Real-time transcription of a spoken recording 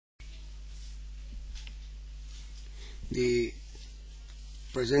The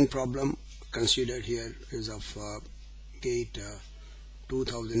present problem considered here is of gate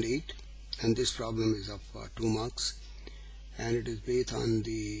 2008, and this problem is of 2 marks, and it is based on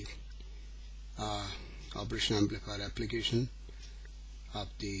the operation amplifier application of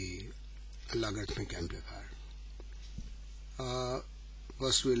the logarithmic amplifier.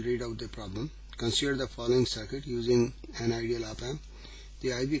 First we'll read out the problem. Consider the following circuit using an ideal op-amp.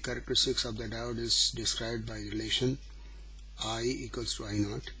 The IV characteristics of the diode is described by relation I equals to I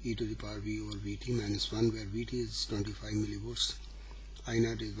naught e to the power V over Vt minus 1, where Vt is 25 millivolts, I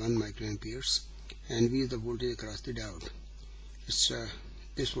naught is 1 microamperes, and V is the voltage across the diode.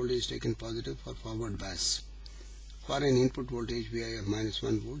 This voltage is taken positive for forward bias. For an input voltage Vi of minus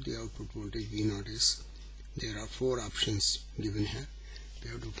 1 volt, the output voltage V naught is, there are 4 options given here. We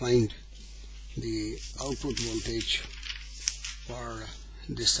have to find the output voltage for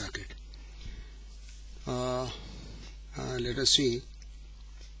this circuit. Let us see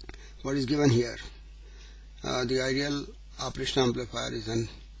what is given here. The ideal operation amplifier is an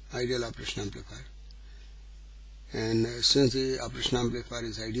ideal operation amplifier, and since the operation amplifier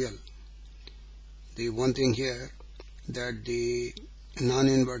is ideal, the one thing here that the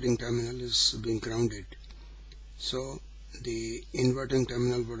non-inverting terminal is being grounded, so the inverting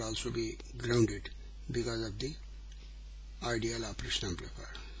terminal would also be grounded because of the ideal operation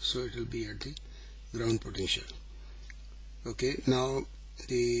amplifier, so it will be at the ground potential. Okay, now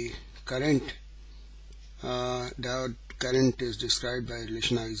the current diode current is described by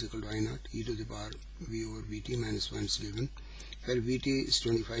relation I is equal to I naught e to the power V over Vt minus 1 is given, where Vt is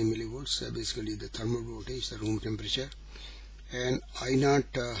 25 millivolts, basically the thermal voltage, the room temperature, and I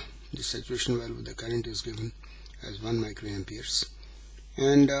naught, the saturation value of the current, is given as 1 microamperes,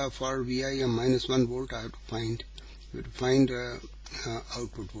 and for Vi of minus 1 volt I have to find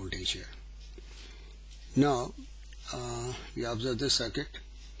output voltage here. Now we observe this circuit.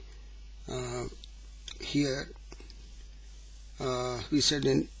 Here we said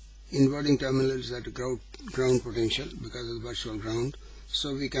in inverting terminal is at ground potential because of the virtual ground,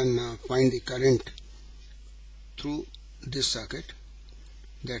 so we can find the current through this circuit.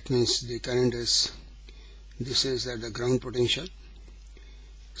 That means the current is, this is at the ground potential,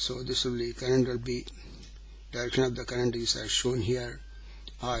 so this will be, current will be, direction of the current is as shown here,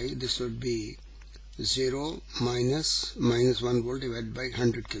 I, this would be 0 minus 1 volt divided by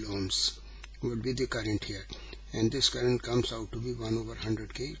 100 kilo ohms would be the current here, and this current comes out to be 1 over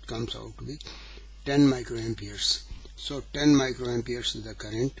 100k, it comes out to be 10 microamperes. So 10 microamperes is the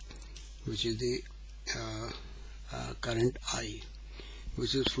current, which is the current I,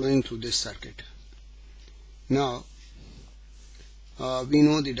 which is flowing through this circuit. Now we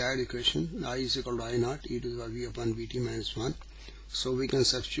know the diode equation, I is equal to I naught e to the power V upon Vt minus 1. So we can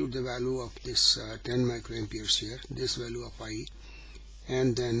substitute the value of this 10 microamperes here, this value of I,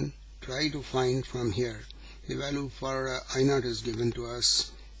 and then try to find from here the value for I naught is given to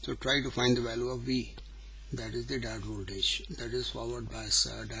us, so try to find the value of V, that is the diode voltage, that is forward bias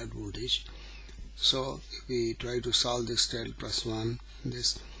diode voltage. So if we try to solve this 10 plus 1,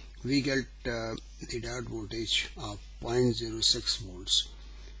 this, we get the diode voltage of 0.06 volts.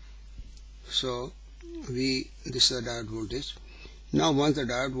 So this is the diode voltage. Now once the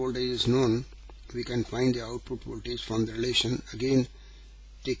diode voltage is known, we can find the output voltage from the relation, again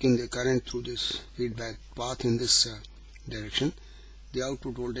taking the current through this feedback path in this direction. The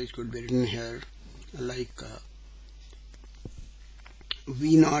output voltage could be written here like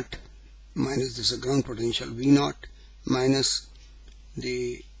V naught minus, this is ground potential, V naught minus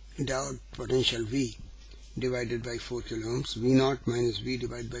the diode potential V divided by 4 kilo ohms, V naught minus V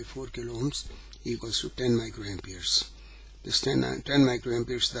divided by 4 kilo ohms equals to 10 microamperes. This 10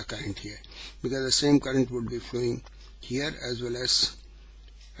 microamperes is the current here, because the same current would be flowing here as well as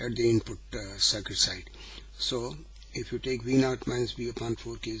at the input circuit side. So if you take V naught minus V upon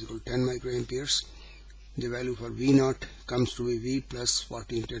 4k is equal to 10 microamperes, the value for V naught comes to be V plus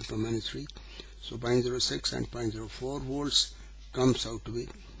 14 10 to the minus 3, so 0.06 and 0.04 volts comes out to be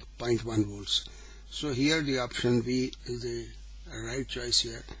 0.1 volts. So here the option V is the right choice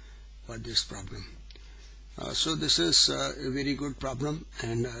here for this problem. So this is a very good problem,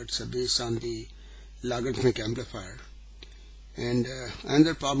 and it's based on the logarithmic amplifier. And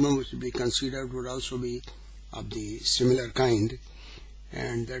another problem which will be considered would also be of the similar kind,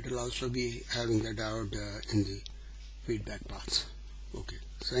 and that will also be having the diode in the feedback paths. Okay,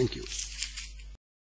 thank you.